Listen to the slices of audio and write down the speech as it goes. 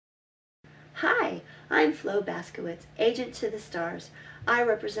Hi, I'm Flo Baskowitz, agent to the stars. I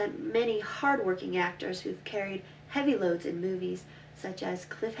represent many hardworking actors who've carried heavy loads in movies such as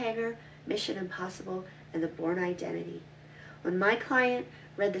Cliffhanger, Mission Impossible, and The Bourne Identity. When my client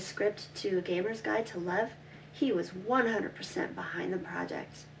read the script to A Gamer's Guide to Love, he was 100% behind the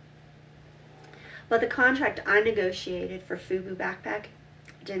project. But the contract I negotiated for Fubu Backpack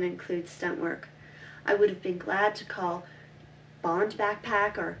didn't include stunt work. I would have been glad to call Bond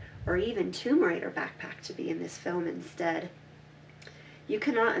Backpack or even Tomb Raider Backpack to be in this film instead. You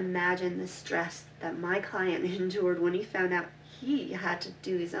cannot imagine the stress that my client endured when he found out he had to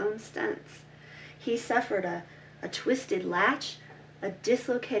do his own stunts. He suffered a twisted latch, a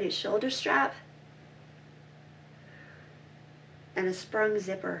dislocated shoulder strap, and a sprung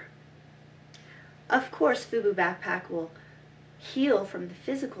zipper. Of course, Fubu Backpack will heal from the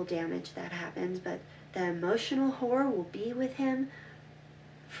physical damage that happens, but the emotional horror will be with him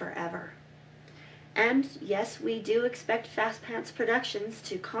forever. And yes, we do expect Fast Pants Productions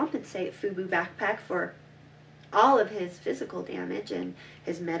to compensate Fubu Backpack for all of his physical damage and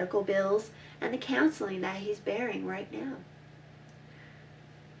his medical bills and the counseling that he's bearing right now.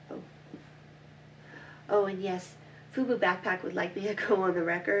 Oh, and yes, Fubu Backpack would like me to go on the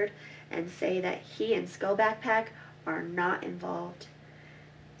record and say that he and Skull Backpack are not involved.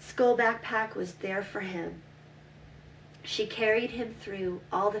 Skull Backpack was there for him. She carried him through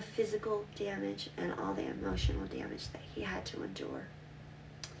all the physical damage and all the emotional damage that he had to endure.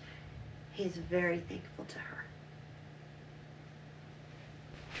 He is very thankful to her.